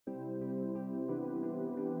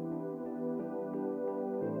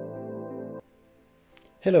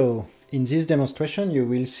Hello, in this demonstration you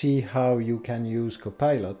will see how you can use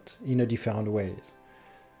Copilot in a different ways.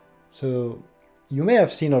 So you may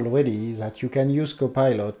have seen already that you can use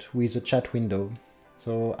Copilot with a chat window.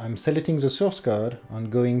 So I'm selecting the source code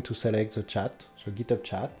and going to select the chat, so GitHub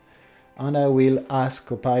Chat, and I will ask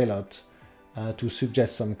Copilot to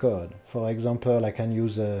suggest some code. For example, I can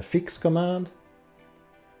use a fix command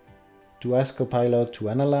to ask Copilot to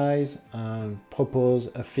analyze and propose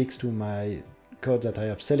a fix to my code that I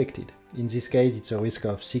have selected. In this case, it's a risk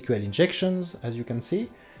of SQL injections, as you can see,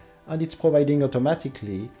 and it's providing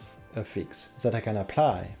automatically a fix that I can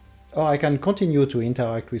apply. Or I can continue to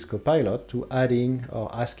interact with Copilot to adding or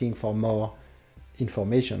asking for more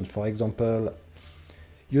information. For example,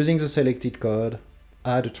 using the selected code,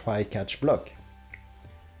 add a try-catch block.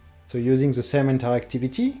 So using the same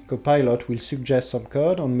interactivity, Copilot will suggest some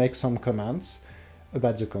code and make some comments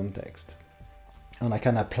about the context. And I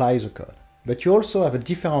can apply the code. But you also have a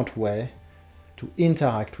different way to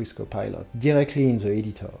interact with Copilot directly in the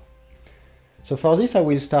editor. So for this, I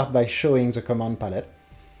will start by showing the command palette.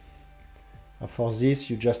 For this,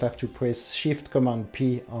 you just have to press Shift Command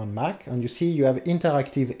P on Mac, and you see you have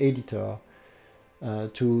interactive editor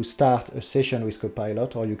to start a session with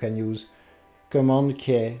Copilot, or you can use Command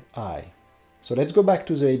K I. So let's go back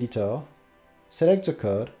to the editor, select the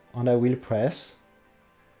code, and I will press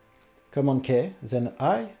Command K, then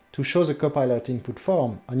I, to show the Copilot input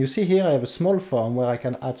form. And you see here I have a small form where I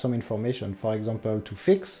can add some information, for example, to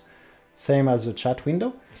fix, same as the chat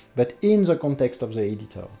window, but in the context of the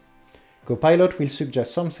editor. Copilot will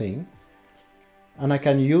suggest something, and I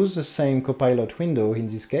can use the same Copilot window in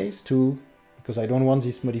this case to, because I don't want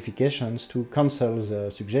these modifications, to cancel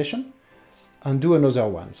the suggestion and do another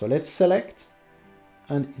one. So let's select,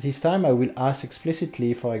 and this time I will ask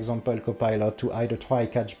explicitly, for example, Copilot to add a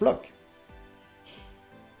try-catch block.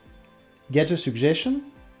 Get a suggestion,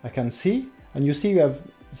 I can see, and you see you have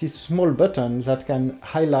this small button that can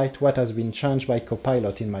highlight what has been changed by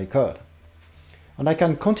Copilot in my code. And I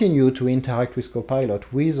can continue to interact with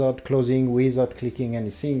Copilot without closing, without clicking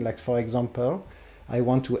anything. Like for example, I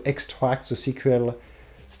want to extract the SQL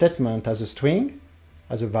statement as a string,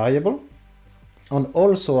 as a variable, and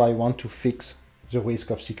also I want to fix the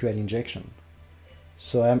risk of SQL injection.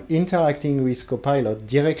 So I'm interacting with Copilot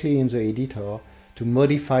directly in the editor to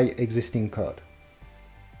modify existing code.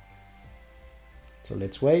 So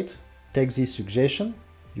let's wait, take this suggestion,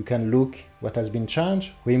 you can look what has been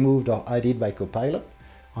changed, removed or added by Copilot,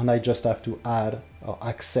 and I just have to add or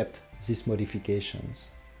accept these modifications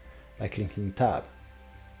by clicking Tab.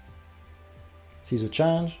 See the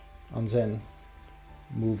change, and then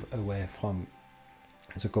move away from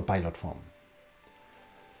the Copilot form.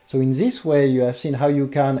 So in this way you have seen how you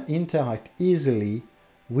can interact easily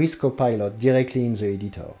with Copilot directly in the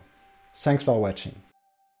editor. Thanks for watching.